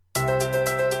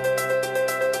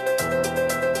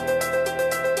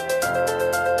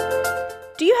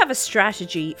have a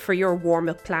strategy for your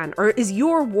warm-up plan? Or is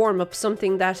your warm-up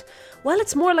something that, well,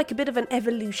 it's more like a bit of an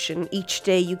evolution each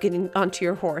day you get onto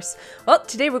your horse? Well,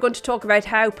 today we're going to talk about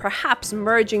how perhaps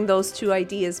merging those two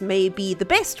ideas may be the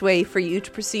best way for you to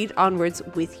proceed onwards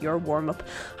with your warm-up.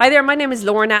 Hi there, my name is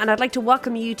Lorna, and I'd like to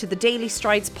welcome you to the Daily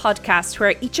Strides podcast,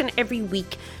 where each and every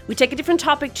week we take a different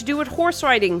topic to do with horse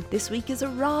riding. This week is a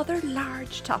rather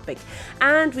large topic,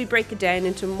 and we break it down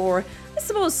into more, I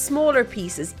suppose, smaller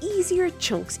pieces, easier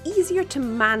chunks, easier to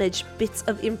manage bits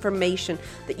of information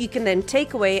that you can then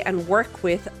take away and work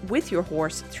with your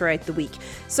horse throughout the week.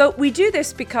 So we do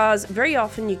this because very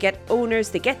often you get owners,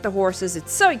 they get the horses,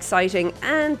 it's so exciting,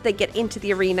 and they get into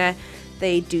the arena,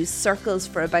 they do circles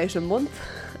for about a month,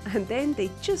 and then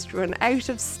they just run out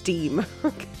of steam,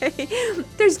 okay?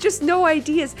 There's just no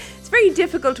ideas. It's very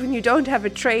difficult when you don't have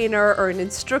a trainer or an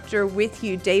instructor with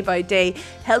you day by day,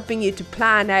 helping you to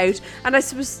plan out, and I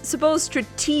suppose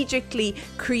strategically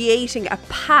creating a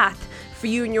path for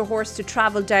you and your horse to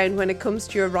travel down when it comes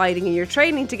to your riding and your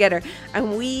training together.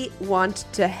 And we want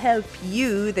to help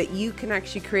you that you can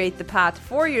actually create the path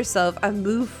for yourself and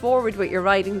move forward with your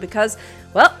riding, because,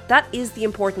 well, that is the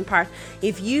important part.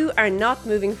 If you are not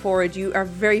moving forward, you are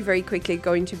very, very quickly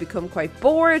going to become quite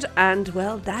bored, and,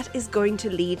 well, that is going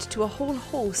to lead to a whole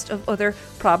host of other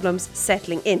problems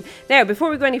settling in. Now,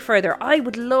 before we go any further, I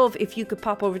would love if you could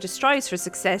pop over to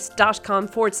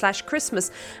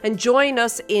stridesforsuccess.com/Christmas and join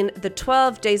us in the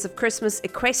 12 Days of Christmas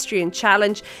Equestrian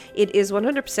Challenge. It is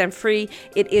 100% free.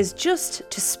 It is just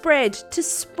to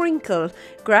sprinkle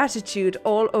gratitude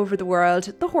all over the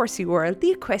world, the horsey world,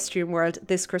 the equestrian world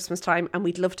this Christmas time, and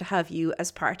we'd love to have you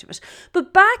as part of it.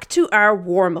 But back to our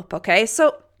warm-up, okay?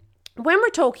 So when we're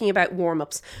talking about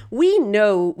warm-ups, we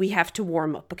know we have to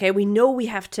warm up, okay? We know we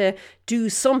have to do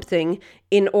something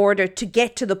in order to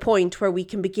get to the point where we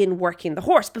can begin working the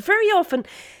horse. But very often,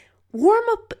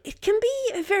 warm-up, it can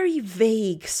be a very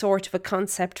vague sort of a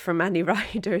concept for many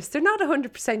riders. They're not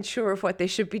 100% sure of what they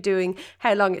should be doing,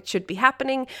 how long it should be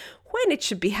happening, when it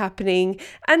should be happening,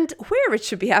 and where it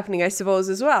should be happening, I suppose,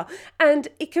 as well. And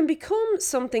it can become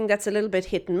something that's a little bit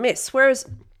hit and miss, whereas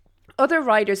other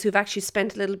riders who've actually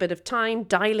spent a little bit of time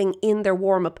dialing in their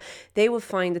warm-up, they will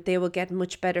find that they will get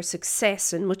much better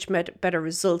success and much better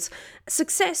results.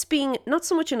 Success being not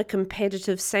so much in a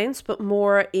competitive sense, but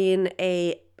more in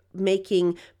a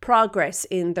making progress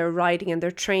in their riding and their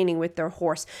training with their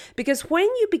horse. Because when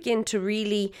you begin to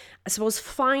really, I suppose,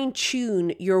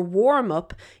 fine-tune your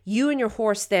warm-up, you and your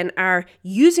horse then are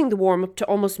using the warm-up to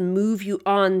almost move you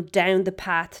on down the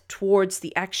path towards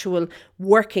the actual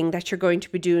working that you're going to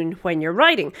be doing when you're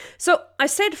riding. So I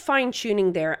said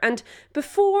fine-tuning there, and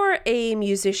before a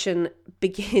musician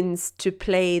begins to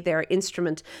play their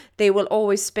instrument, they will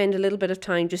always spend a little bit of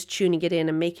time just tuning it in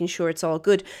and making sure it's all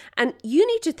good. And you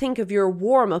need to think of your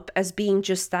warm-up as being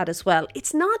just that as well.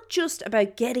 It's not just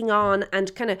about getting on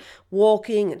and kind of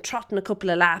walking and trotting a couple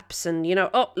of laps and, you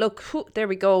know, oh, look, there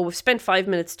we go, we've spent 5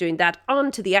 minutes doing that, on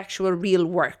to the actual real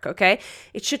work, okay?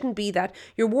 It shouldn't be that.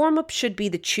 Your warm-up should be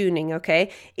the tuning,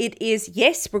 okay? It is,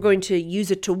 yes, we're going to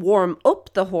use it to warm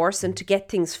up the horse and to get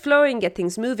things flowing, get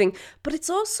things moving, but it's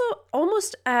also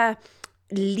almost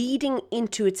leading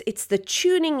into it's the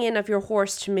tuning in of your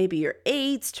horse to maybe your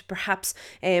aids, to perhaps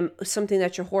something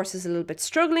that your horse is a little bit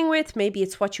struggling with. Maybe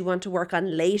it's what you want to work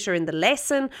on later in the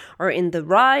lesson or in the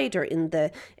ride or in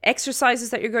the exercises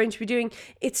that you're going to be doing.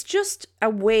 It's just a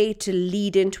way to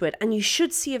lead into it, and you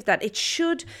should see if that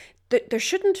there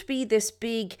shouldn't be this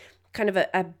big kind of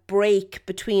a break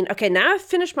between, okay, now I've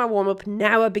finished my warm-up,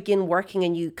 now I begin working,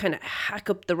 and you kind of hack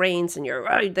up the reins and you're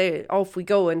right there, off we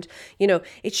go. And, you know,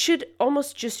 it should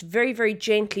almost just very, very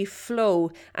gently flow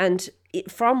and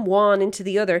from one into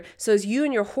the other, so as you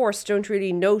and your horse don't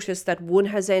really notice that one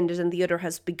has ended and the other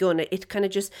has begun. It kind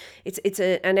of just, it's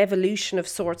an evolution of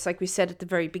sorts, like we said at the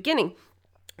very beginning.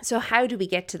 So how do we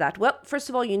get to that? Well, first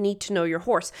of all, you need to know your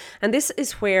horse. And this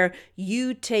is where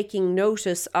you taking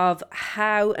notice of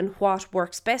how and what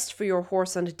works best for your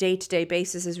horse on a day-to-day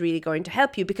basis is really going to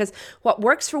help you, because what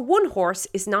works for one horse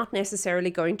is not necessarily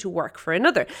going to work for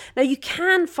another. Now, you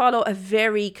can follow a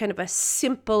very kind of a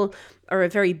simple or a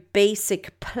very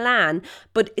basic plan,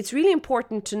 but it's really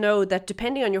important to know that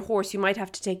depending on your horse, you might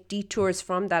have to take detours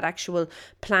from that actual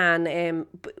plan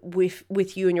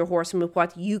with you and your horse and with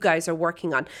what you guys are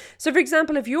working on. So for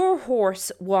example, if your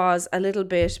horse was a little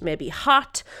bit maybe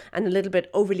hot and a little bit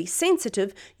overly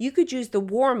sensitive, you could use the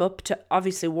warm-up to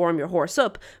obviously warm your horse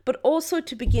up, but also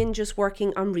to begin just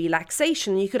working on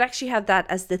relaxation. You could actually have that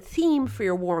as the theme for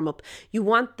your warm-up. You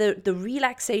want the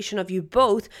relaxation of you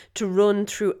both to run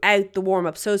throughout the the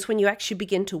warm-up. So it's when you actually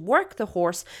begin to work the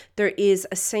horse, there is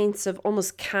a sense of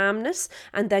almost calmness,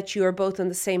 and that you are both on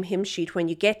the same hymn sheet when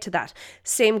you get to that.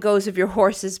 Same goes if your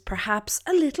horse is perhaps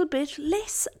a little bit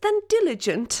less than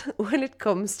diligent when it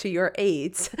comes to your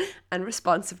aids and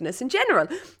responsiveness in general.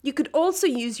 You could also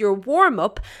use your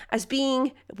warm-up as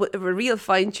being a real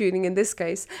fine-tuning in this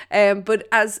case, but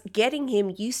as getting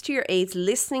him used to your aids,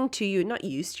 listening to you, not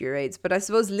used to your aids, but I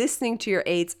suppose listening to your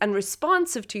aids and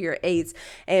responsive to your aids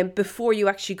before you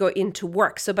actually go into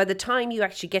work. So by the time you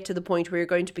actually get to the point where you're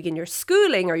going to begin your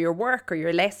schooling or your work or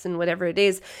your lesson, whatever it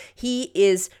is, he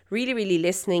is really, really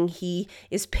listening. He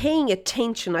is paying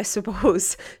attention, I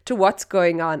suppose, to what's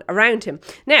going on around him.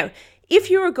 Now, if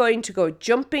you were going to go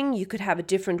jumping, you could have a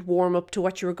different warm-up to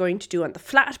what you were going to do on the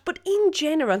flat. But in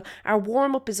general, our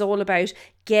warm-up is all about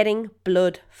getting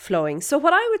blood flowing. So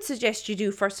what I would suggest you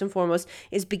do first and foremost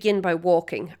is begin by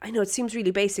walking. I know it seems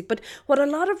really basic, but what a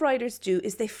lot of riders do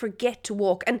is they forget to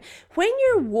walk. And when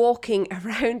you're walking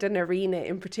around an arena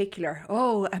in particular,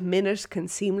 a minute can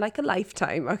seem like a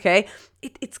lifetime, okay?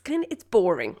 It's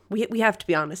boring. We have to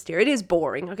be honest here. It is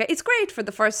boring, okay? It's great for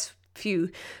the first few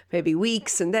maybe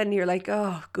weeks, and then you're like,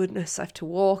 oh goodness, I have to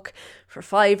walk for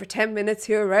 5 or 10 minutes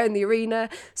here around the arena.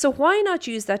 So why not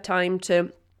use that time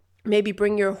to maybe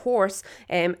bring your horse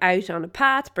out on a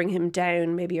path, bring him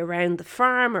down maybe around the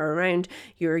farm or around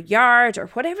your yard or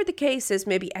whatever the case is,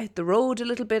 maybe out the road a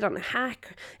little bit on a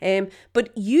hack,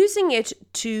 but using it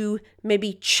to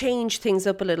maybe change things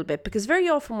up a little bit, because very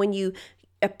often when you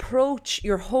approach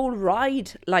your whole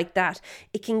ride like that,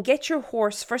 it can get your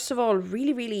horse, first of all,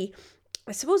 really, really,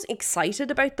 I suppose, excited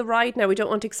about the ride. Now, we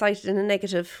don't want excited in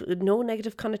no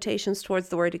negative connotations towards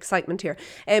the word excitement here.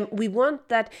 We want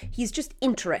that he's just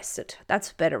interested. That's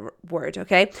a better word,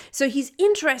 okay? So he's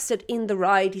interested in the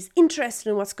ride. He's interested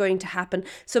in what's going to happen.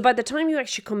 So by the time you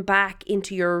actually come back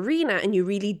into your arena and you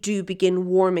really do begin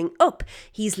warming up,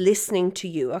 he's listening to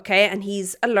you, okay? And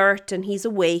he's alert and he's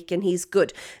awake and he's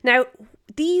good. Now,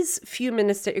 these few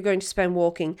minutes that you're going to spend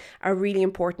walking are really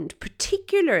important,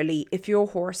 particularly if your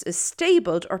horse is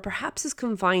stabled or perhaps is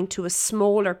confined to a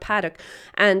smaller paddock.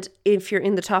 And if you're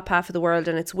in the top half of the world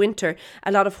and it's winter,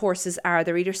 a lot of horses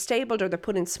they're either stabled or they're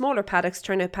put in smaller paddocks,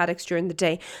 turnout paddocks during the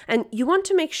day. And you want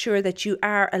to make sure that you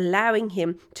are allowing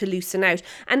him to loosen out.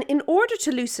 And in order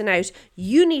to loosen out,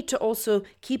 you need to also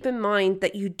keep in mind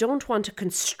that you don't want to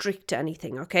constrict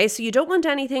anything, okay? So you don't want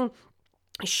anything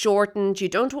shortened, you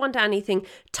don't want anything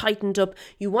tightened up.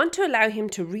 You want to allow him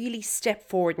to really step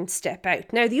forward and step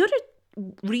out. Now, the other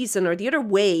reason or the other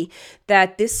way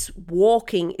that this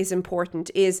walking is important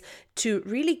is to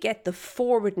really get the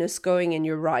forwardness going in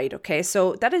your ride, okay?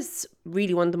 So that is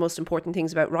really one of the most important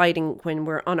things about riding when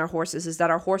we're on our horses, is that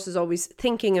our horse is always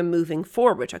thinking and moving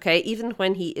forward, okay? Even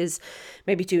when he is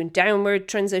maybe doing downward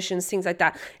transitions, things like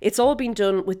that, it's all been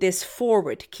done with this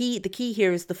forward key. The key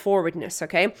here is the forwardness,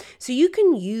 okay? So you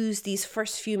can use these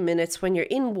first few minutes when you're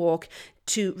in walk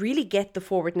to really get the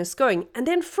forwardness going. And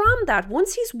then from that,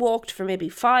 once he's walked for maybe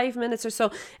 5 minutes or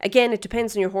so, again, it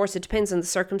depends on your horse, it depends on the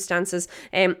circumstances,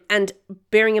 and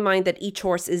bearing in mind that each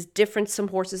horse is different. Some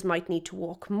horses might need to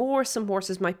walk more, some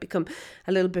horses might become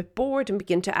a little bit bored and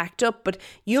begin to act up, but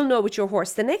you'll know with your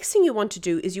horse. The next thing you want to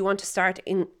do is you want to start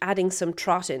in adding some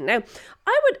trot in. Now,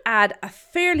 I would add a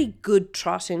fairly good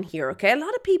trot in here, okay? A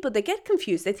lot of people, they get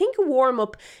confused. They think a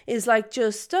warm-up is like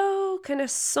just, kind of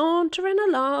sauntering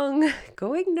along,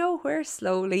 going nowhere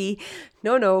slowly.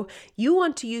 No, you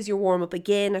want to use your warm-up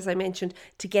again, as I mentioned,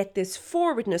 to get this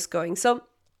forwardness going. So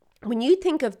when you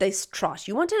think of this trot,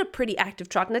 you wanted a pretty active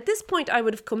trot. And at this point, I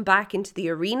would have come back into the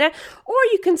arena, or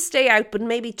you can stay out, but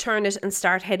maybe turn it and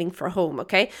start heading for home,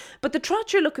 okay? But the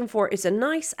trot you're looking for is a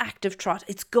nice active trot.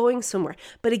 It's going somewhere.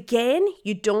 But again,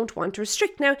 you don't want to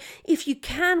restrict. Now, if you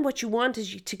can, what you want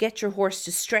is to get your horse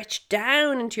to stretch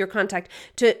down into your contact,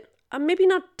 to maybe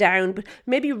not down, but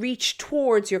maybe reach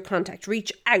towards your contact,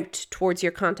 reach out towards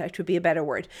your contact would be a better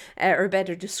word, or a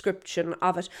better description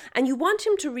of it. And you want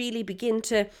him to really begin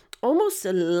to almost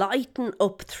lighten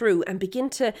up through and begin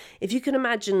to, if you can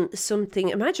imagine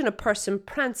a person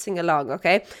prancing along,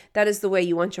 okay? That is the way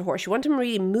you want your horse. You want him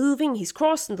really moving, he's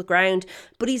crossing the ground,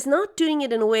 but he's not doing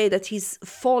it in a way that he's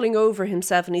falling over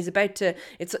himself and he's about to,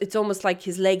 it's almost like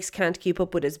his legs can't keep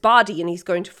up with his body and he's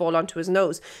going to fall onto his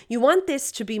nose. You want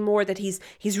this to be more that he's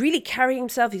really carrying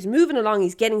himself, he's moving along,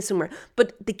 he's getting somewhere.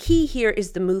 But the key here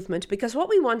is the movement, because what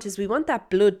we want that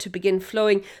blood to begin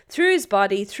flowing through his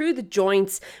body, through the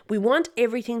joints. We want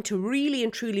everything to really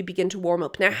and truly begin to warm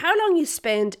up. Now, how long you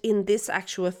spend in this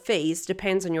actual phase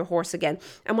depends on your horse again.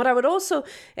 And what I would also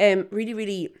really,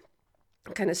 really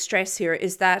kind of stress here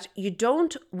is that you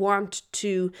don't want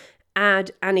to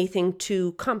add anything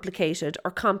too complicated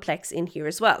or complex in here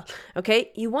as well.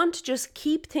 Okay, you want to just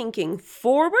keep thinking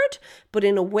forward, but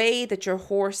in a way that your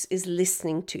horse is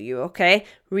listening to you. Okay,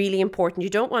 really important. You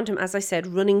don't want him, as I said,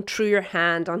 running through your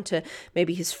hand onto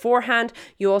maybe his forehand.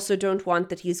 You also don't want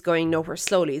that he's going nowhere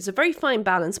slowly. It's a very fine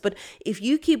balance, but if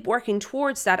you keep working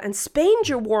towards that and spend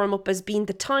your warm up as being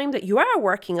the time that you are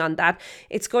working on that,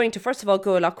 it's going to, first of all,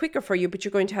 go a lot quicker for you, but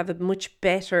you're going to have a much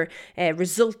better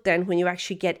result then when you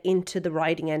actually get into the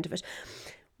riding end of it.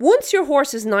 Once your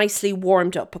horse is nicely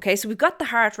warmed up, okay, so we've got the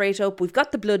heart rate up, we've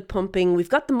got the blood pumping, we've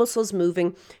got the muscles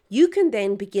moving, you can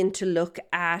then begin to look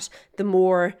at the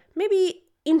more maybe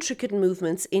intricate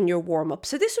movements in your warm-up.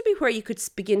 So this would be where you could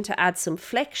begin to add some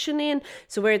flexion in.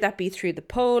 So where that be through the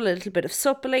pole, a little bit of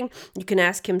suppling. You can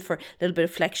ask him for a little bit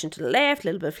of flexion to the left, a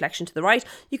little bit of flexion to the right.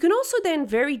 You can also then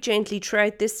very gently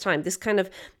throughout this time, this kind of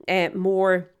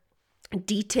more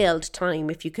detailed time,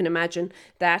 if you can imagine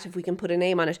that, if we can put a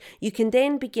name on it, you can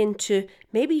then begin to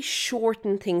maybe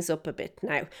shorten things up a bit.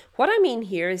 Now, what I mean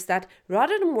here is that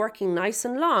rather than working nice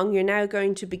and long, you're now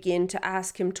going to begin to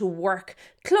ask him to work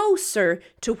closer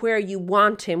to where you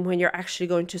want him when you're actually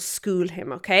going to school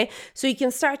him, okay? So you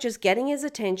can start just getting his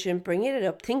attention, bringing it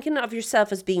up, thinking of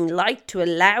yourself as being light to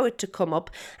allow it to come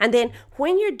up. And then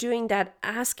when you're doing that,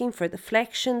 asking for the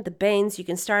flexion, the bends, you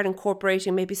can start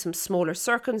incorporating maybe some smaller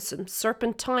circles, some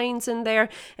serpentines in there.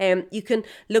 You can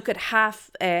look at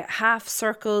half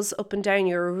circles up and down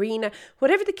your arena.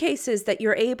 Whatever the case is, that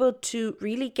you're able to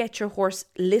really get your horse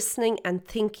listening and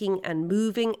thinking and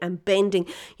moving and bending.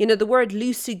 You know, the word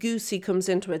loosey-goosey comes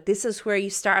into it. This is where you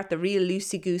start the real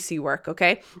loosey-goosey work,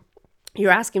 okay?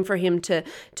 You're asking for him to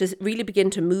really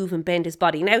begin to move and bend his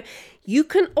body. Now, you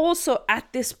can also,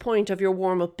 at this point of your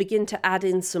warm-up, begin to add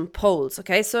in some poles,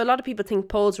 okay? So a lot of people think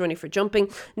poles are only for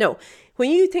jumping. No, when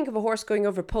you think of a horse going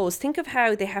over poles, think of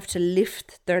how they have to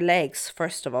lift their legs,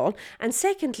 first of all. And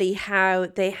secondly, how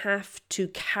they have to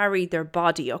carry their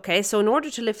body, okay? So in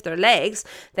order to lift their legs,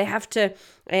 they have to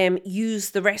use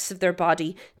the rest of their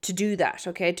body to do that,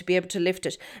 okay? To be able to lift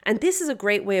it. And this is a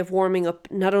great way of warming up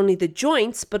not only the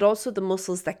joints, but also the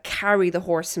muscles that carry the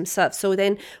horse himself. So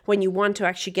then when you want to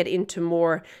actually get into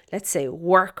more, let's say,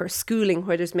 work or schooling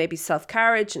where there's maybe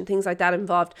self-carriage and things like that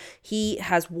involved, he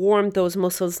has warmed those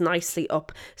muscles nicely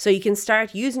up. So you can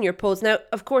start using your poles. Now,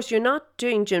 of course, you're not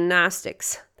doing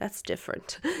gymnastics. That's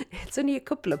different. It's only a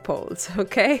couple of poles,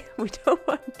 okay? We don't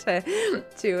want to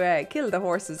kill the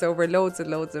horses over loads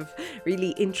and loads of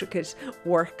really intricate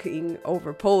working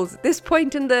over poles. At this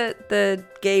point in the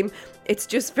game, it's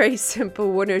just very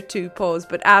simple, 1 or 2 poles,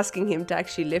 but asking him to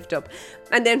actually lift up.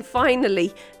 And then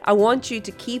finally, I want you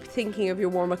to keep thinking of your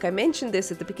warm-up. I mentioned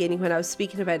this at the beginning when I was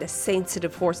speaking about a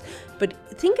sensitive horse, but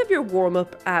think of your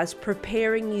warm-up as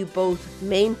preparing you both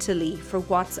mentally for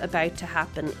what's about to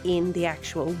happen in the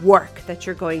actual work that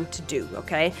you're going to do,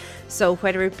 okay? So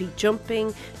whether it be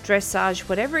jumping, dressage,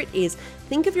 whatever it is,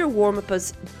 think of your warm-up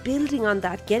as building on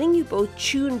that, getting you both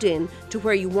tuned in to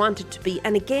where you want it to be.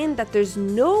 And again, that there's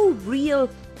no real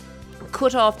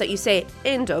cut off that you say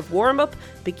end of warm-up,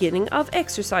 beginning of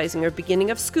exercising or beginning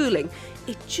of schooling.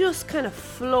 It just kind of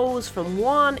flows from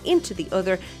one into the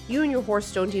other. You and your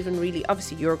horse don't even really,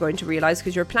 obviously you're going to realize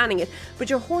because you're planning it, but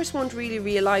your horse won't really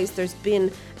realize there's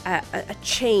been a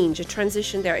change, a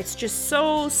transition there. It's just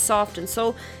so soft and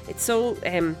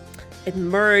it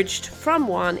merged from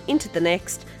one into the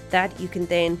next that you can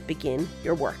then begin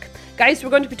your work. Guys, we're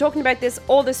going to be talking about this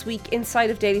all this week inside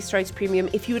of Daily Strides Premium.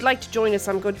 If you would like to join us,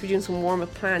 I'm going to be doing some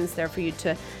warm-up plans there for you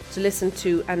to listen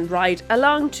to and ride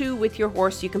along to with your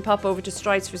horse. You can pop over to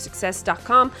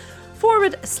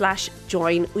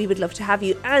stridesforsuccess.com/join. We would love to have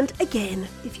you. And again,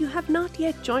 if you have not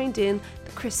yet joined in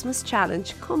the Christmas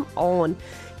challenge, come on,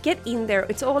 get in there.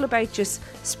 It's all about just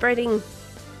spreading,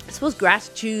 I suppose,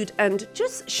 gratitude and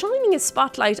just shining a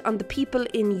spotlight on the people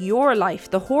in your life,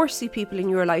 the horsey people in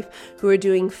your life who are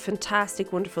doing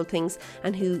fantastic, wonderful things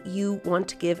and who you want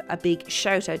to give a big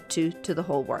shout out to the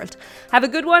whole world. Have a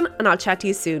good one and I'll chat to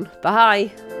you soon.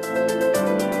 Bye.